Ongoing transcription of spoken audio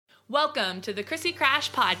Welcome to the Chrissy Crash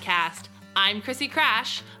Podcast. I'm Chrissy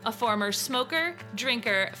Crash, a former smoker,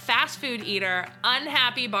 drinker, fast food eater,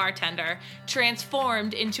 unhappy bartender,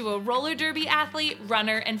 transformed into a roller derby athlete,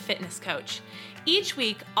 runner, and fitness coach. Each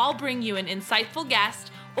week, I'll bring you an insightful guest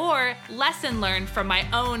or lesson learned from my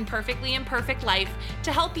own perfectly imperfect life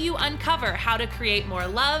to help you uncover how to create more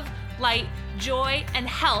love, light, joy, and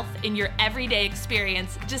health in your everyday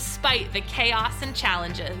experience despite the chaos and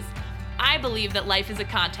challenges. I believe that life is a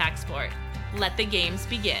contact sport. Let the games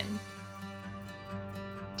begin.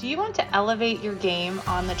 Do you want to elevate your game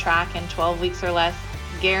on the track in 12 weeks or less,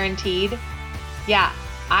 guaranteed? Yeah,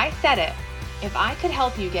 I said it. If I could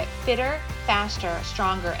help you get fitter, faster,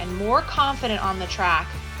 stronger, and more confident on the track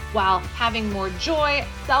while having more joy,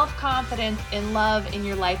 self-confidence, and love in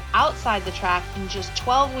your life outside the track in just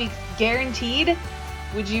 12 weeks, guaranteed,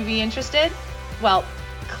 would you be interested? Well,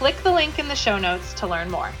 click the link in the show notes to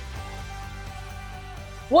learn more.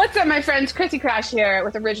 What's up, my friends? Chrissy Crash here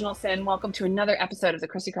with Original Sin. Welcome to another episode of the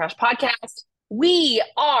Chrissy Crash Podcast. We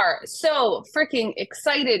are so freaking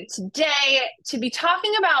excited today to be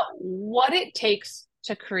talking about what it takes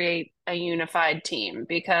to create a unified team,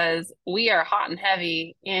 because we are hot and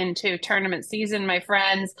heavy into tournament season, my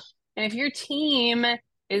friends. And if your team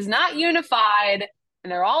is not unified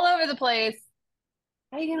and they're all over the place,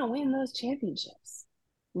 how are you going to win those championships?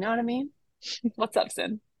 You know what I mean? What's up,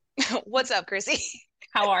 Sin? What's up, Chrissy?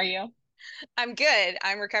 How are you? I'm good.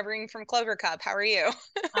 I'm recovering from Clover Cup. How are you?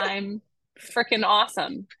 I'm freaking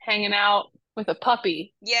awesome. Hanging out with a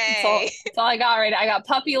puppy. Yay. That's all I got right now. I got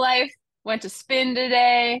puppy life. Went to spin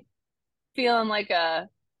today. Feeling like a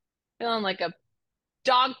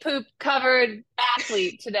dog poop covered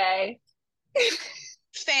athlete today.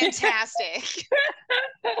 Fantastic.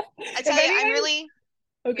 I tell you, I'm really...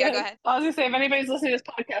 Okay. Yeah, go ahead. I was going to say, if anybody's listening to this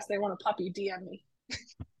podcast, they want a puppy, DM me.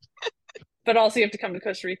 But also you have to come to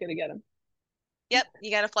Costa Rica to get him. Yep, you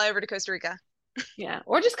got to fly over to Costa Rica. Yeah,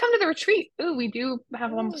 or just come to the retreat. Ooh, we do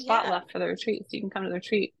have one spot left for the retreat, so you can come to the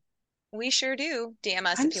retreat. We sure do. DM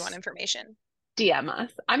us if you want information. DM us.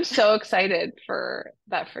 I'm so excited for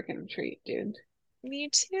that freaking retreat, dude. Me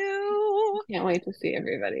too. Can't wait to see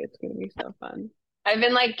everybody. It's going to be so fun. I've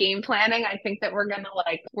been game planning. I think that we're going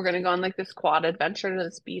to go on this quad adventure to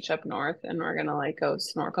this beach up north, and we're going to go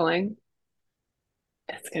snorkeling.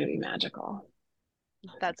 It's going to be magical.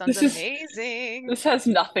 That sounds amazing. This has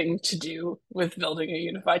nothing to do with building a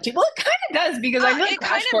unified team. Well, it kind of does, because I feel like it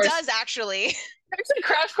kind of does, actually. Actually,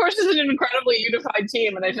 Crash Course is an incredibly unified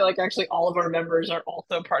team, and I feel like actually all of our members are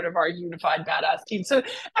also part of our unified badass team. So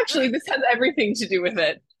actually, this has everything to do with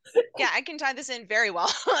it. Yeah, I can tie this in very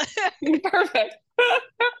well. Perfect.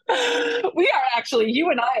 You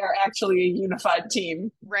and I are actually a unified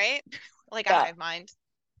team. Right? Like a hive mind.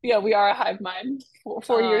 Yeah, we are a hive mind.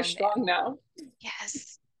 4 years strong now.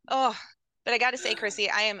 Yes. Oh, but I got to say, Chrissy,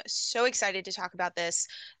 I am so excited to talk about this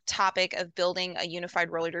topic of building a unified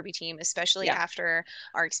roller derby team, especially after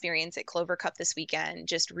our experience at Clover Cup this weekend,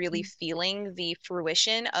 just really feeling the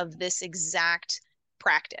fruition of this exact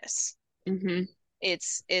practice. Mm-hmm.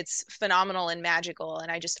 It's phenomenal and magical.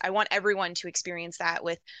 And I want everyone to experience that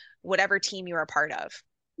with whatever team you're a part of.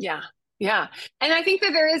 Yeah. Yeah. And I think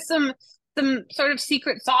that there is some sort of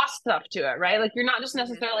secret sauce stuff to it, right? You're not just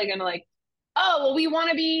necessarily going to oh, well, we want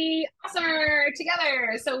to be awesomer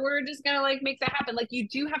together, so we're just going to make that happen. You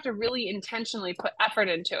do have to really intentionally put effort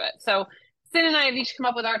into it. So Sin and I have each come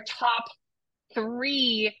up with our top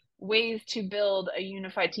 3 ways to build a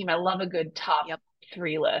unified team. I love a good top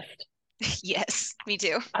 3 list. Yes, me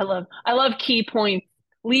too. I love key points.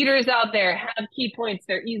 Leaders out there have key points.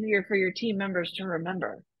 They're easier for your team members to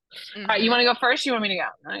remember. Mm-hmm. All right, you want to go first? You want me to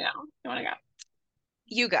go? You want to go?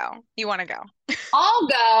 You go. You want to go? I'll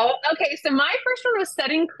go. Okay, so my first one was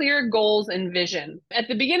setting clear goals and vision. At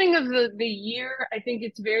the beginning of the year, I think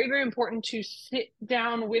it's very, very important to sit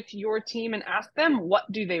down with your team and ask them,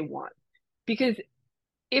 what do they want? Because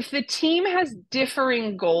if the team has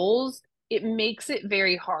differing goals, it makes it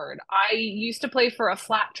very hard. I used to play for a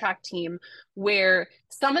flat track team where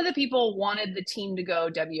some of the people wanted the team to go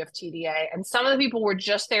WFTDA, and some of the people were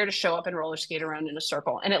just there to show up and roller skate around in a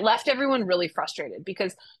circle. And it left everyone really frustrated,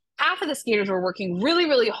 because half of the skaters were working really,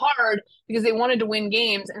 really hard because they wanted to win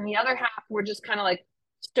games, and the other half were just kind of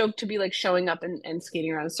stoked to be showing up and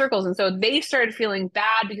skating around in circles. And so they started feeling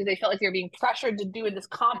bad because they felt like they were being pressured to do this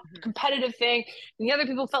competitive thing. And the other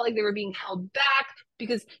people felt like they were being held back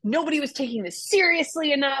because nobody was taking this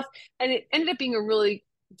seriously enough. And it ended up being a really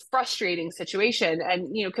frustrating situation.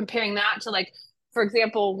 And, comparing that to for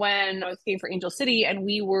example, when I was skating for Angel City and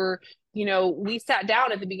we were we sat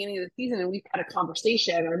down at the beginning of the season and we had a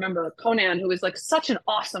conversation. I remember Conan, who was like such an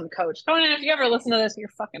awesome coach. Conan, if you ever listen to this, you're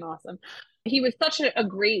fucking awesome. He was such a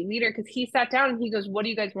great leader because he sat down and he goes, what do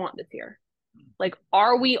you guys want this year? Like,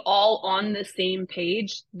 are we all on the same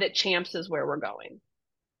page that champs is where we're going?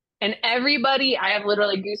 And everybody, I have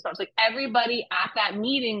literally goosebumps. Like, everybody at that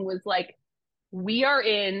meeting was like, we are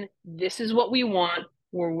in, this is what we want.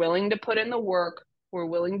 We're willing to put in the work. We're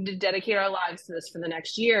willing to dedicate our lives to this for the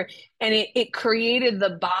next year. And it created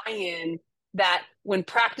the buy-in that when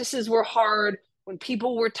practices were hard, when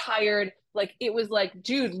people were tired, like, it was like,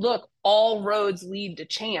 dude, look, all roads lead to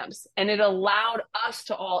champs. And it allowed us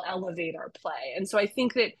to all elevate our play. And so I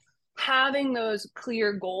think that having those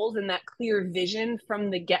clear goals and that clear vision from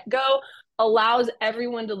the get-go allows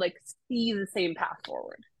everyone to like see the same path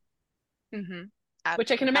forward. Mm-hmm.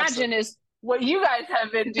 Which I can imagine is what you guys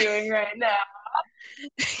have been doing right now.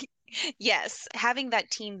 Yes, having that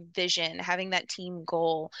team vision, having that team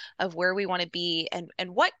goal of where we want to be and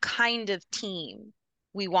what kind of team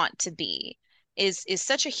we want to be is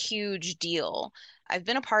such a huge deal. I've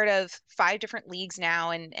been a part of 5 different leagues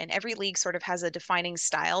now, and every league sort of has a defining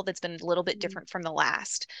style that's been a little bit different from the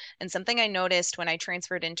last. And something I noticed when I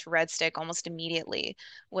transferred into Red Stick almost immediately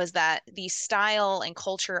was that the style and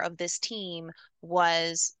culture of this team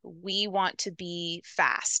was, we want to be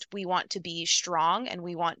fast, we want to be strong, and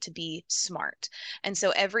we want to be smart. And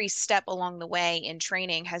so every step along the way in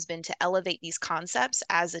training has been to elevate these concepts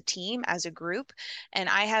as a team, as a group. And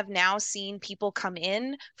I have now seen people come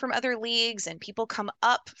in from other leagues and people come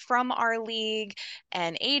up from our league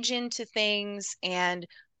and age into things. And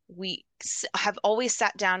we have always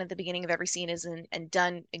sat down at the beginning of every season and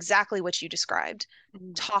done exactly what you described.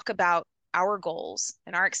 Talk about our goals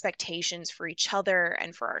and our expectations for each other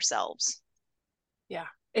and for ourselves. Yeah.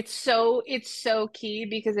 It's so key,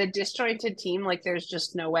 because a disjointed team, like, there's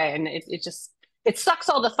just no way. And it sucks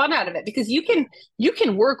all the fun out of it, because you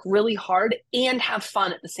can work really hard and have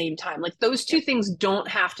fun at the same time. Like, those two things don't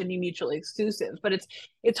have to be mutually exclusive, but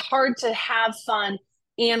it's hard to have fun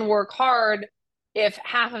and work hard if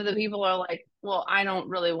half of the people are like, well, I don't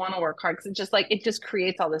really want to work hard, because it just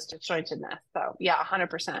creates all this disjointedness. So yeah,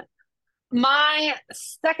 100%. My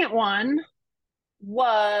second one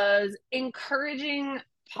was encouraging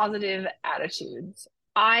positive attitudes.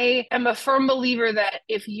 I am a firm believer that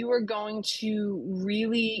if you are going to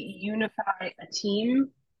really unify a team,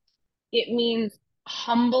 it means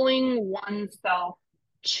humbling oneself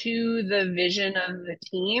to the vision of the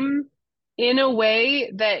team in a way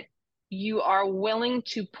that you are willing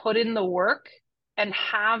to put in the work and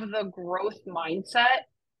have the growth mindset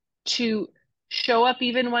to show up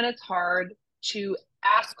even when it's hard, to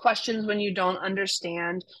ask questions when you don't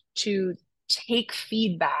understand, to take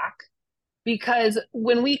feedback. Because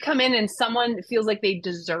when we come in and someone feels like they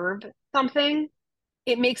deserve something,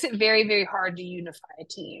 it makes it very, very hard to unify a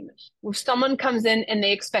team. If someone comes in and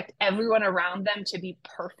they expect everyone around them to be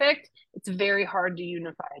perfect, it's very hard to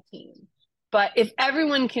unify a team. But if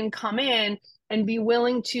everyone can come in and be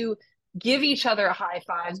willing to give each other high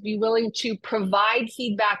fives, be willing to provide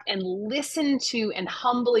feedback and listen to and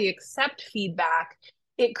humbly accept feedback,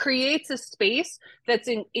 it creates a space that's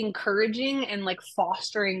encouraging and like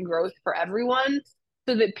fostering growth for everyone,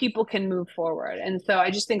 so that people can move forward. And so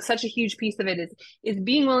I just think such a huge piece of it is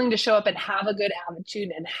being willing to show up and have a good attitude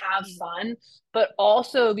and have fun, but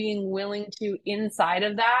also being willing to, inside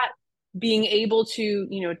of that, being able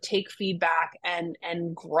to, take feedback and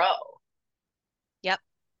grow. Yep.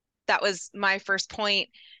 That was my first point,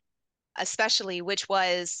 especially, which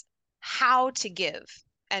was how to give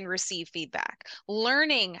and receive feedback,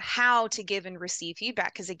 learning how to give and receive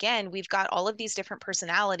feedback. Because again, we've got all of these different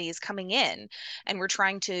personalities coming in and we're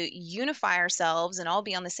trying to unify ourselves and all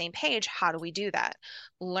be on the same page. How do we do that?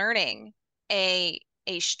 Learning a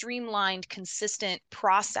streamlined, consistent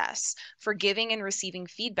process for giving and receiving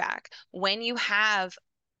feedback. When you have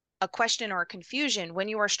a question or a confusion, when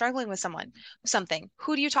you are struggling with something,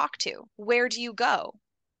 who do you talk to? Where do you go?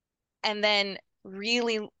 And then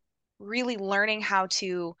really learning how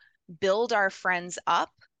to build our friends up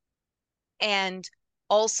and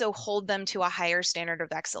also hold them to a higher standard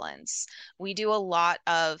of excellence. We do a lot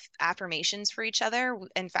of affirmations for each other.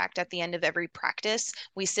 In fact, at the end of every practice,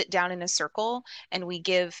 we sit down in a circle and we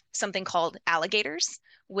give something called alligators,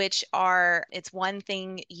 it's one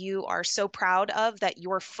thing you are so proud of that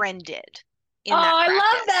your friend did. I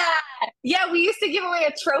love that. Yeah, we used to give away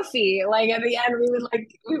a trophy. Like at the end,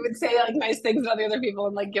 we would say like nice things about the other people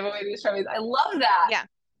and like give away these trophies. I love that.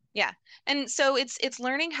 Yeah. And so it's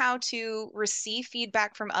learning how to receive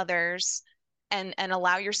feedback from others and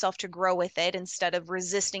allow yourself to grow with it instead of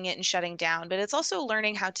resisting it and shutting down. But it's also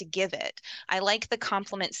learning how to give it. I like the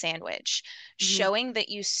compliment sandwich, showing that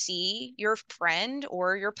you see your friend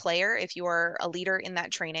or your player, if you are a leader in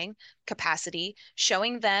that training capacity,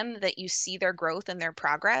 showing them that you see their growth and their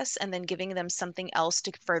progress, and then giving them something else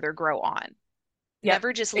to further grow on. Yep.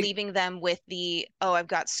 Never just leaving them with the, oh, I've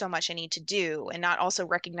got so much I need to do, and not also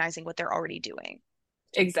recognizing what they're already doing.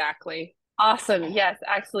 Exactly. Awesome. Yes,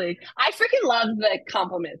 absolutely. I freaking love the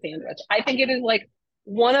compliment sandwich. I think it is like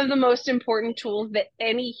one of the most important tools that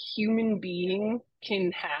any human being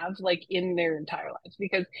can have like in their entire lives,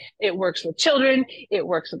 because it works with children, it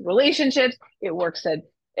works with relationships, it works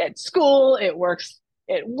at school, it works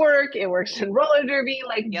at work, it works in roller derby.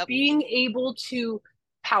 Like being able to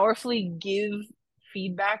powerfully give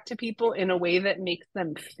feedback to people in a way that makes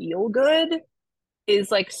them feel good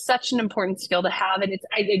is like such an important skill to have. And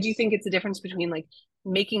I do think it's a difference between like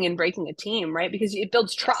making and breaking a team, right? Because it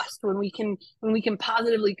builds trust. When we can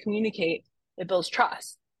positively communicate, it builds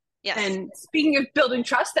trust. Yes. And speaking of building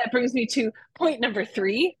trust, that brings me to point number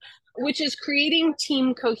 3, which is creating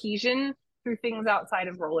team cohesion through things outside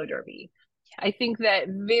of roller derby. I think that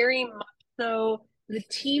very much so, the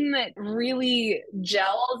team that really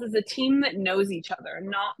gels is a team that knows each other,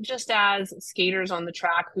 not just as skaters on the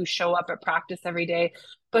track who show up at practice every day,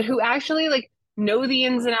 but who actually like know the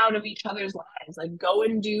ins and out of each other's lives, like go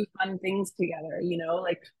and do fun things together, you know,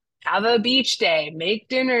 like have a beach day, make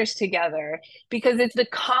dinners together, because it's the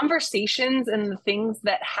conversations and the things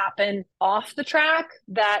that happen off the track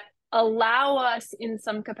that allow us in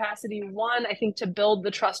some capacity, one, I think, to build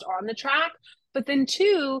the trust on the track, but then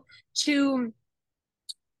two,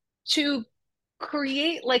 to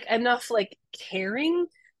create like enough like caring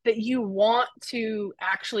that you want to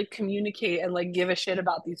actually communicate and like give a shit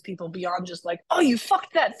about these people beyond just like, oh, you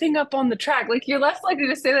fucked that thing up on the track. Like you're less likely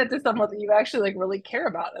to say that to someone that you actually like really care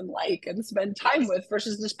about and like and spend time with,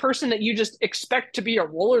 versus this person that you just expect to be a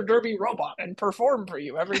roller derby robot and perform for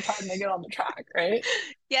you every time they get on the track, right?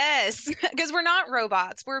 Yes, because we're not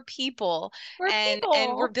robots, we're people. And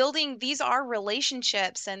we're building, these are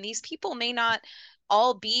relationships, and these people may not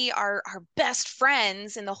all be our best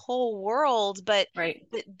friends in the whole world, but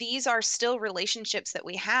these are still relationships that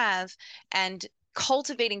we have, and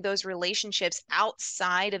cultivating those relationships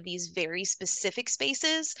outside of these very specific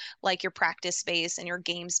spaces, like your practice space and your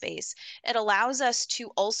game space, it allows us to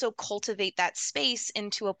also cultivate that space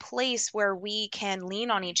into a place where we can lean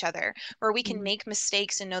on each other, where we can make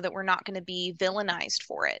mistakes and know that we're not going to be villainized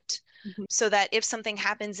for it. So that if something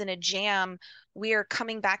happens in a jam, we are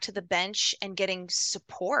coming back to the bench and getting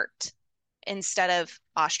support instead of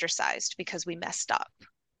ostracized because we messed up.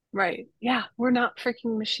 Right. Yeah. We're not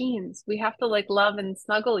freaking machines. We have to like love and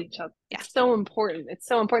snuggle each other. Yeah. It's so important. It's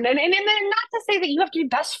so important. And then not to say that you have to be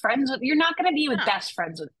best friends with, you're not going to be with best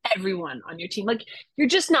friends with everyone on your team. Like you're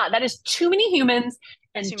just not. That is too many humans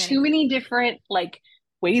and too many different like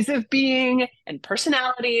ways of being and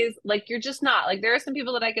personalities. Like you're just not. Like there are some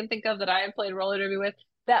people that I can think of that I have played roller derby with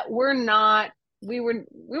that we weren't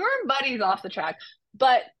buddies off the track,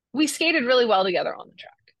 but we skated really well together on the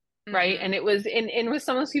track. Right. And it was and with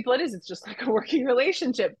some of those people, it's just like a working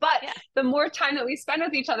relationship. But the more time that we spend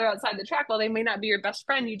with each other outside the track, while they may not be your best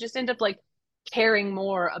friend, you just end up like caring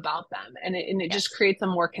more about them. And it just creates a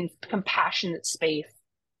more compassionate space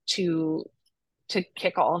to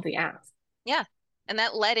kick all of the ass. Yeah. And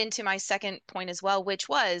that led into my second point as well, which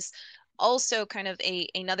was also kind of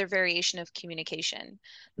another variation of communication.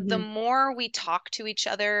 The more we talk to each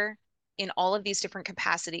other in all of these different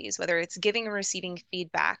capacities, whether it's giving and receiving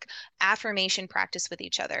feedback, affirmation practice with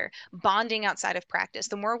each other, bonding outside of practice,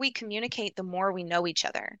 the more we communicate, the more we know each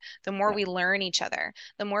other, the more we learn each other,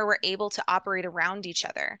 the more we're able to operate around each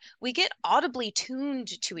other. We get audibly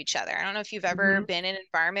tuned to each other. I don't know if you've ever been in an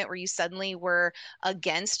environment where you suddenly were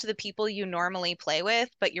against the people you normally play with,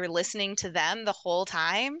 but you're listening to them the whole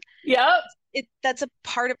time. Yep. That's a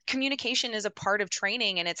part of communication, is a part of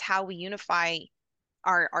training, and it's how we unify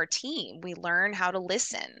our team. We learn how to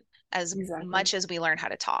listen as much as we learn how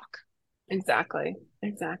to talk. Exactly.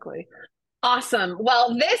 Awesome.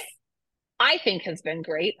 Well, this I think has been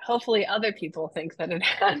great. Hopefully other people think that it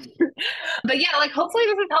has. But yeah, like hopefully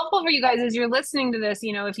this is helpful for you guys as you're listening to this.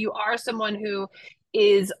 You know, if you are someone who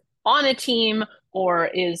is on a team or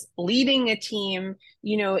is leading a team,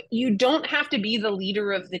 you know, you don't have to be the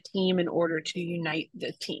leader of the team in order to unite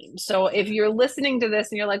the team. So if you're listening to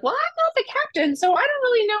this and you're like, well, I'm not the captain, so I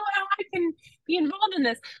don't really know how I can be involved in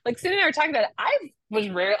this. Like Cindy and I were talking about it.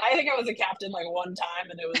 I think I was a captain like one time,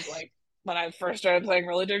 and it was like when I first started playing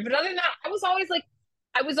roller derby. But other than that, I was always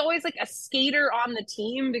like a skater on the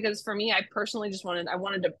team, because for me, I personally I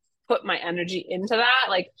wanted to put my energy into that.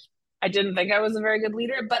 Like, I didn't think I was a very good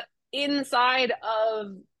leader, but inside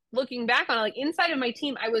of looking back on it, like inside of my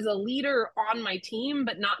team, I was a leader on my team,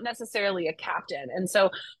 but not necessarily a captain. And so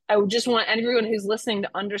I would just want everyone who's listening to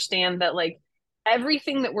understand that, like,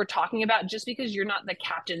 everything that we're talking about, just because you're not the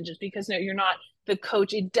captain, just because you're not the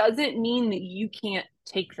coach, it doesn't mean that you can't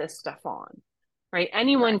take this stuff on, right?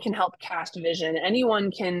 Anyone can help cast vision.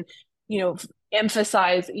 Anyone can,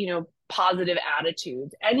 emphasize, positive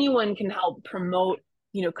attitudes. Anyone can help promote,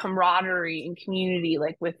 camaraderie and community,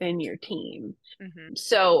 like within your team. Mm-hmm.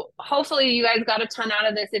 So hopefully you guys got a ton out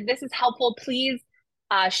of this. If this is helpful, please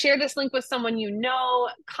share this link with someone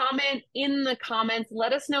comment in the comments.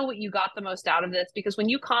 Let us know what you got the most out of this, because when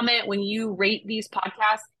you comment, when you rate these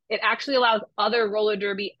podcasts, it actually allows other roller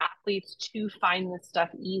derby athletes to find this stuff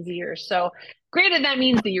easier. So granted, that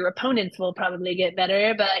means that your opponents will probably get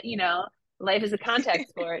better, but life is a contact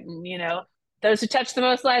sport, and those who touch the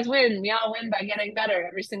most lives win. We all win by getting better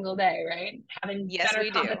every single day, right? Having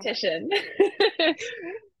better competition.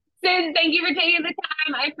 Sid, thank you for taking the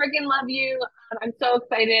time. I freaking love you. I'm so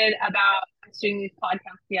excited about doing these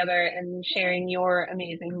podcasts together and sharing your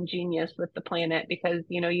amazing genius with the planet, because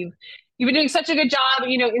you've been doing such a good job,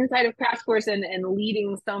 inside of Crash Course and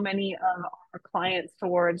leading so many of our clients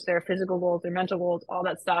towards their physical goals, their mental goals, all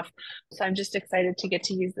that stuff. So I'm just excited to get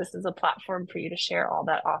to use this as a platform for you to share all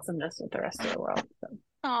that awesomeness with the rest of the world. So.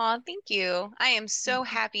 Aw, thank you. I am so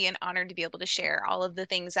happy and honored to be able to share all of the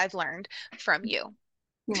things I've learned from you.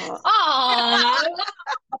 Aww.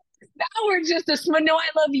 Now we're just no, I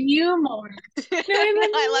love you more.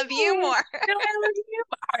 I love you more. No, I love you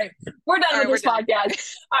more. All right, we're done with this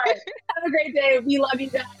podcast. All right, have a great day. We love you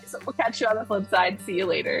guys. We'll catch you on the flip side. See you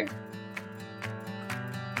later.